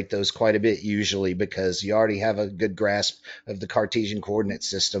accelerate those quite a bit usually because you already have a good grasp of the Cartesian coordinate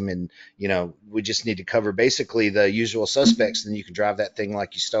system, and we just need to cover basically the usual suspects, and you can drive that thing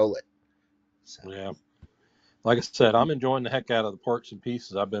like you stole it. So. Yeah. Like I said, I'm enjoying the heck out of the parts and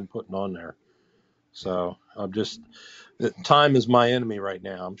pieces I've been putting on there. So I'm just, time is my enemy right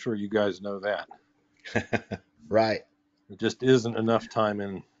now. I'm sure you guys know that. Right. It just isn't enough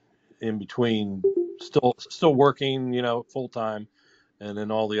time in between still working, full time, and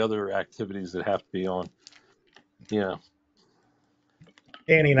then all the other activities that have to be on. Yeah.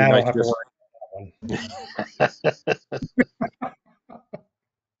 Danny and I don't have to worry about that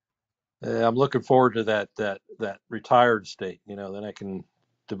one. I'm looking forward to that retired state. Then I can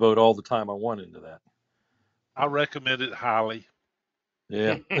devote all the time I want into that. I recommend it highly.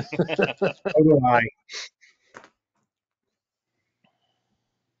 Yeah. So do I.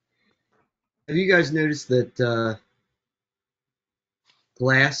 Have you guys noticed that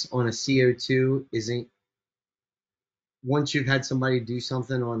glass on a CO2 isn't, once you've had somebody do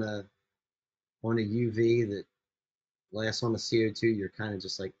something on a UV, that glass on a CO2, you're kind of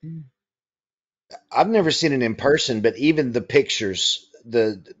just like, I've never seen it in person, but even the pictures,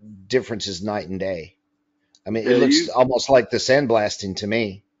 the difference is night and day. I mean, it looks almost like the sandblasting to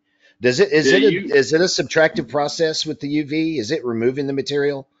me. Is it a subtractive process with the UV? Is it removing the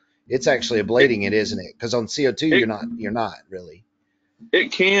material? It's actually ablating it, isn't it? Because on CO2, you're not really.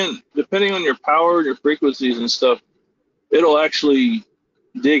 It can, depending on your power and your frequencies and stuff, it'll actually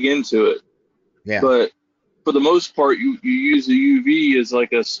dig into it. Yeah. But for the most part, you use the UV as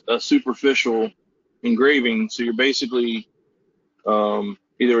like a superficial engraving. So you're basically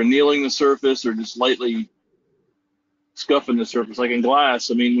either annealing the surface or just lightly scuffing the surface. Like in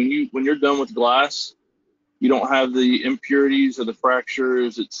glass, I mean, when you're done with glass, you don't have the impurities or the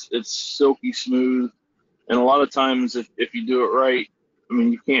fractures. It's silky smooth. And a lot of times, if you do it right, I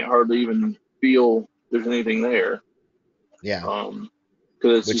mean, you can't hardly even feel there's anything there. Yeah.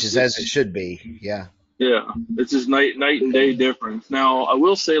 Which is as it should be. Yeah. Yeah, it's just night and day difference. Now, I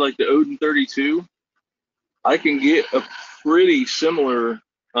will say, like the Odin 32, I can get a pretty similar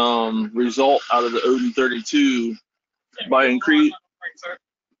result out of the Odin 32 by increase.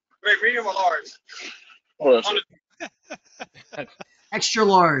 Medium or large? Hold on. extra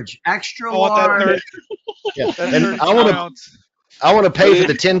large. I want that Yeah. that And 32 ounce. I want to pay for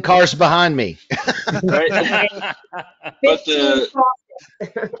the 10 cars behind me. Right? But the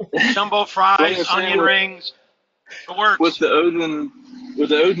jumbo fries, onion rings, it works. With the Odin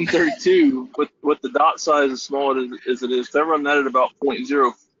 32, with the dot size as small as it is, I run that at about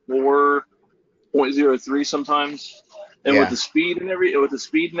 0.04, 0.03 sometimes. And with the speed and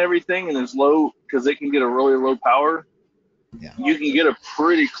everything, and it's low because it can get a really low power. Yeah. You can get a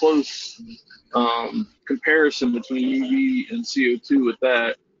pretty close comparison between UV and CO2 with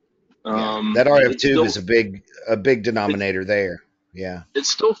that. That RF tube is a big denominator there. Yeah. It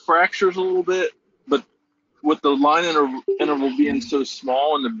still fractures a little bit, but with the line interval being so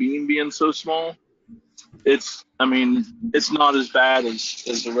small and the beam being so small, it's not as bad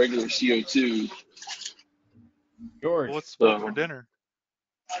as the regular CO2. George, What's for dinner?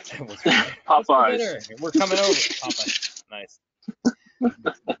 Popeyes. We're coming over. Popeyes. Nice.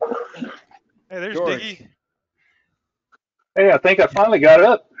 Hey, there's George. Diggy. Hey, I think I finally got it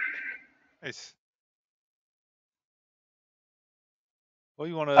up. Nice. Well,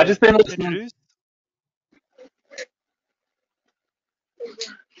 you want I to just been listening. introduce?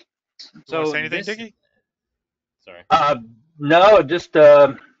 You want to So say anything, this, Tiki? sorry. No, just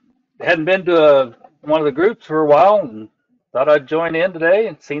hadn't been to one of the groups for a while and thought I'd join in today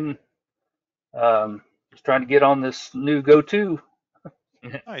and seen just trying to get on this new go-to.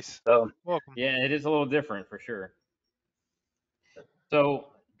 Nice. So Welcome. Yeah, it is a little different for sure. So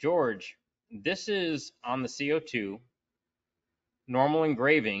George, this is on the CO2 normal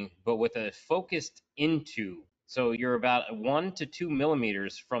engraving, but with a focused into. So you're about 1 to 2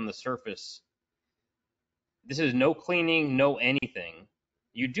 millimeters from the surface. This is no cleaning, no anything.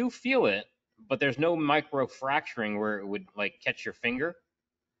 You do feel it, but there's no micro fracturing where it would like catch your finger.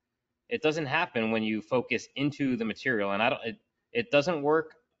 It doesn't happen when you focus into the material, and it doesn't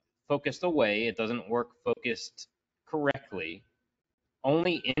work focused away. It doesn't work focused correctly.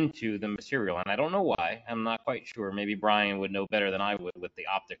 Only into the material, and I don't know why. I'm not quite sure. Maybe Brian would know better than I would with the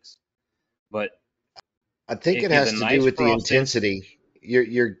optics, but I think it it gives a has to do nice with the cross in. intensity. You're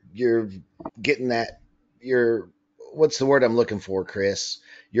getting that. You're what's the word I'm looking for, Chris?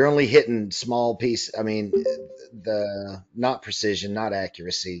 You're only hitting small piece. I mean, the not precision, not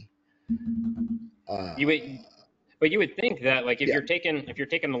accuracy. You would, but you would think that like Yeah, if you're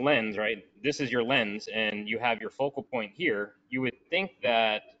taking the lens, right? This is your lens, and you have your focal point here. You would think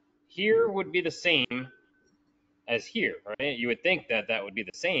that here would be the same as here, right? You would think that that would be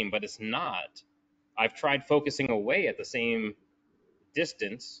the same, but it's not. I've tried focusing away at the same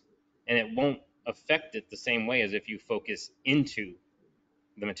distance, and it won't affect it the same way as if you focus into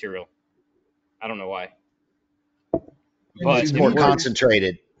the material. I don't know why, And it's but it more we works. used,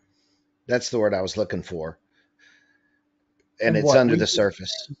 concentrated. That's the word I was looking for, and and it's what under we the used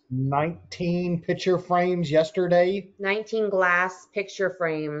surface. 19 picture frames yesterday 19 glass picture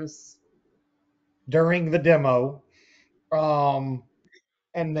frames. during the demo. Um,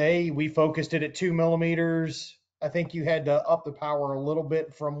 and we focused it at 2 millimeters. I think you had to up the power a little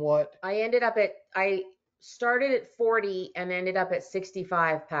bit from what. I started at 40 and ended up at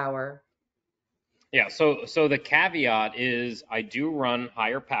 65 power. Yeah, so the caveat is I do run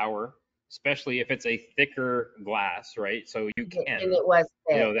higher power, especially if it's a thicker glass, right? So you And can, it was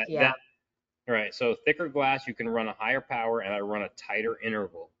you thick, know, that yeah. that right. So thicker glass, you can run a higher power, and I run a tighter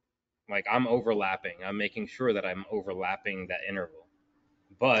interval. Like I'm overlapping. I'm making sure that I'm overlapping that interval.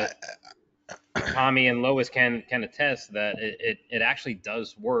 I, But Tommy and Lois can attest that it actually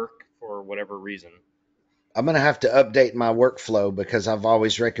does work for whatever reason. I'm gonna have to update my workflow because I've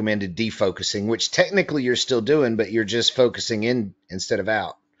always recommended defocusing, which technically you're still doing, but you're just focusing in instead of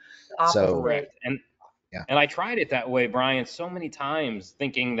out. So Opposite. Correct. And yeah, And I tried it that way, Brian, so many times,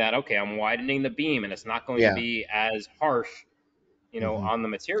 thinking that, okay, I'm widening the beam and it's not going to yeah. be as harsh, hmm on the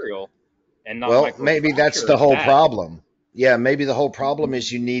material and not Well, maybe that's microfracture the as whole bad. problem. Yeah, maybe the whole problem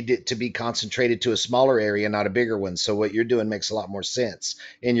is you need it to be concentrated to a smaller area, not a bigger one. So what you're doing makes a lot more sense,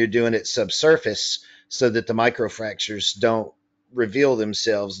 and you're doing it subsurface so that the microfractures don't reveal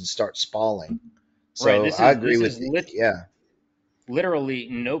themselves and start spalling. Right. So This I is agree this with is yeah, literally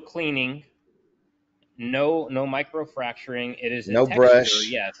no cleaning, no microfracturing. It is a no texture, brush.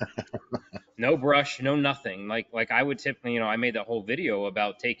 yes. No brush, no nothing. Like I would typically, I made that whole video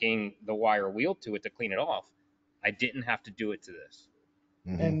about taking the wire wheel to it to clean it off. I didn't have to do it to this.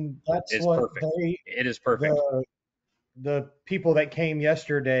 hmm And that's It's what perfect. It is perfect. the people that came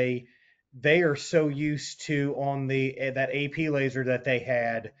yesterday, they are so used to on that AP laser that they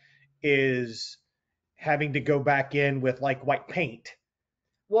had is having to go back in with like white paint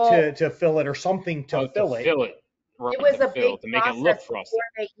Well, to fill it or something to Oh, to fill it. fill it, right, it was to a big fill, to make it process look before frosted.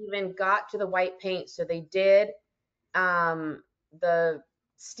 they even got to the white paint. So they did the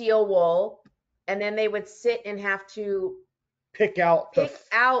steel wool, and then they would sit and have to Pick out pick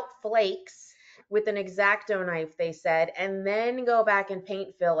out flakes with an X-Acto knife, they said, and then go back and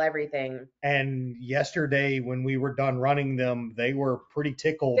paint fill everything. and yesterday when we were done running them, they were pretty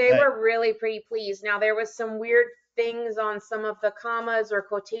tickled They that were really pretty pleased. Now there was some weird things on some of the commas or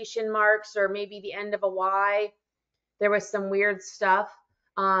quotation marks or maybe the end of a Y. There was some weird stuff.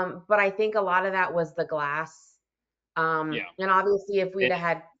 But I think a lot of that was the glass. Yeah, And obviously if we'd it, have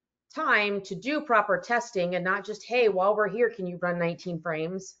had time to do proper testing and not just, hey, while we're here, can you run 19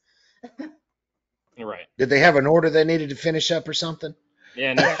 frames? you're right. Did they have an order they needed to finish up or something?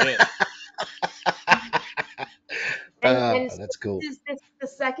 Yeah, no Yes. shit. And so That's cool. this is the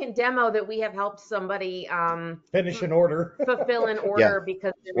second demo that we have helped somebody finish an order. fulfill an Yeah. order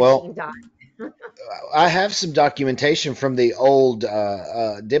because their Well, machine died. I have some documentation from the old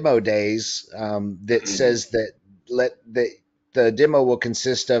demo days that says that the demo will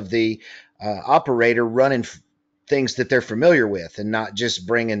consist of the operator running things that they're familiar with and not just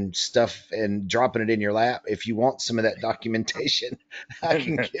bringing stuff and dropping it in your lap. If you want some of that documentation, I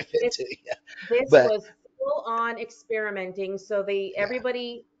can give it to you. This But was full on experimenting. So yeah,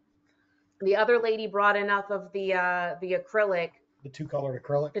 the other lady brought enough of the acrylic, The two-colored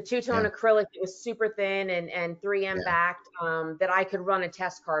acrylic. the two-tone yeah, acrylic that was super thin and 3M yeah, backed, that I could run a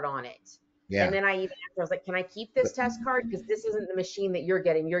test card on it. And yeah. then I even asked her, I was like, can I keep this But test card? Because this isn't the machine that you're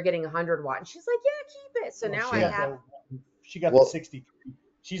getting. You're getting 100 watt. And she's like, yeah, keep it. So Well, now she I got yeah, have, she got the well, 63.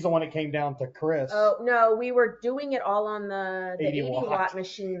 She's the one that came down to Chris. oh, no, we were doing it all on the 80 80 watt watt.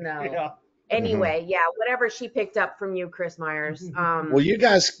 machine though. Yeah. Anyway, yeah, whatever she picked up from you, Chris Myers. well, you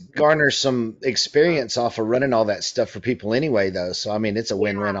guys garner some experience off of running all that stuff for people anyway, though. So I mean, it's a Yeah.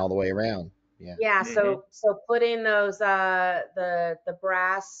 win-win all the way around. Yeah. Yeah, Mhm. so put in those the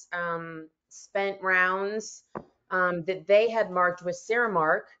brass spent rounds that they had marked with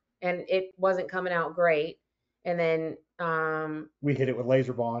Ceramark, and it wasn't coming out great. And then We hit it with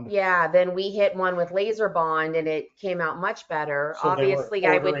laser bond. yeah, then we hit one with laser bond and it came out much better. So they were Obviously,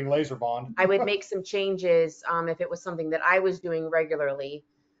 I would ordering laser bond. make some changes if it was something that I was doing regularly.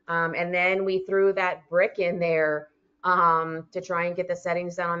 And then we threw that brick in there to try and get the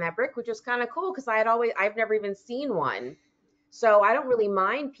settings down on that brick, which was kind of cool because I've never even seen one. So I don't really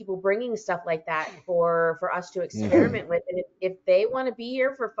mind people bringing stuff like that for us to Hmm. experiment with. And if they want to be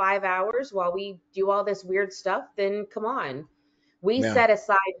here for 5 hours while we do all this weird stuff, then come on. We Yeah, set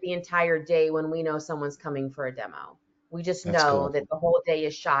aside the entire day when we know someone's coming for a demo. We just that's know cool. that the whole day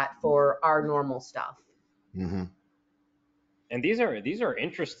is shot for our normal stuff. Hmm. And these are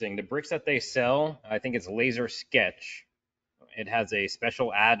interesting. The bricks that they sell, I think it's Laser Sketch. It has a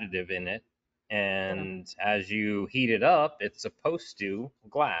special additive in it, and as you heat it up, it's supposed to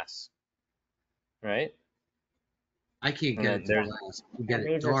glass, right? I can't And get then it to there's glass. You get it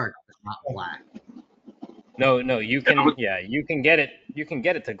Laser dark, but not black. no, you Yeah, can but you can get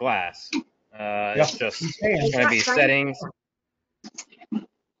it to glass. Yeah, It's just you can. It's going to got be shiny. settings.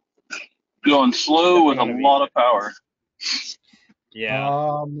 going slow with a Definitely going to be lot of power.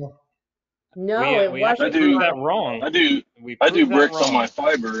 yeah. No, it We actually wasn't do- proved that slow. wrong. I do We I do proved that bricks on wrong. my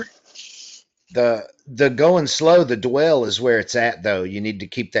fiber. The going slow, the dwell is where it's at, though. You need to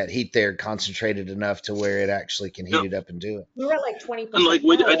keep that heat there concentrated enough to where it actually can heat Yep. it up and do it. We were at like And like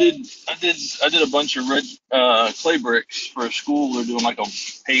 20% I power. did a bunch of red clay bricks for a school. They're doing like a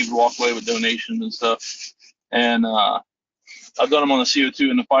paved walkway with donations and stuff. And I've done them on the CO2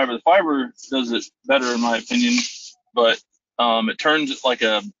 and the fiber. The fiber does it better in my opinion, but it turns it like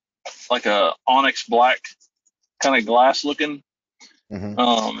a onyx black kind of glass looking.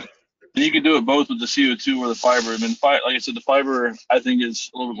 Hmm. And you can do it both with the CO2 or the fiber. I mean, like I said, the fiber I think is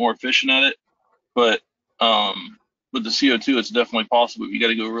a little bit more efficient at it, but with the CO2, it's definitely possible. You got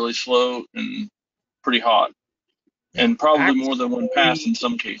to go really slow and pretty hot, Yeah. and probably more than one pass Actually, in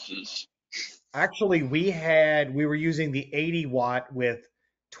some cases. actually, we were using the 80 watt with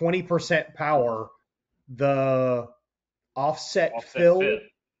 20% power. The offset fill,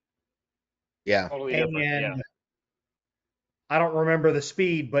 Yeah. Totally different. Yeah. and I don't remember the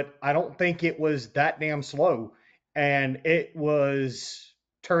speed, but I don't think it was that damn slow. And it was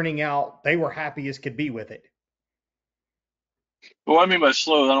turning out, they were happy as could be with it. Well, I mean by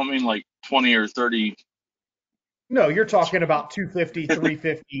slow, I don't mean like 20 or 30. No, you're talking about 250,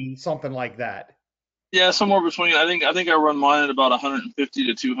 350, something like that. Yeah, somewhere between. I think I run mine at about 150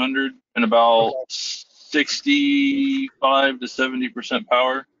 to 200 and about Okay. 65 to 70%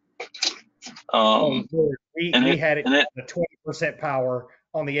 power. Oh, good. We And had it and it at 20% power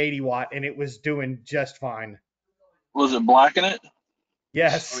on the 80 watt, and it was doing just fine. was it black in it,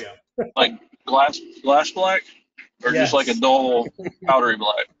 Yes. like glass black, or just like a Yes. dull powdery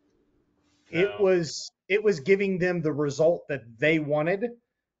black. It was giving them the result that they wanted. Yeah.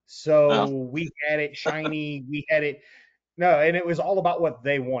 So we had it shiny. We had it and it was all about what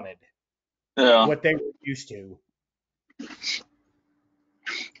they wanted, Yeah. what they were used to.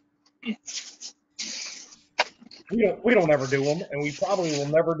 We don't ever do them, and we probably will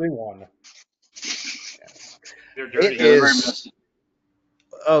never do one. They're It dirty. Yeah, they're very is. messy.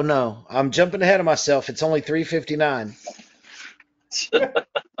 Oh no, I'm jumping ahead of myself. It's only 3:59.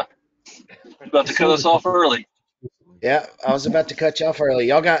 About to cut us off early. Yeah, I was about to cut you off early.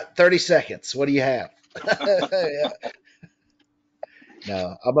 Y'all got 30 seconds. What do you have? Yeah.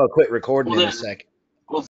 No, I'm gonna quit recording Well, in a then, second.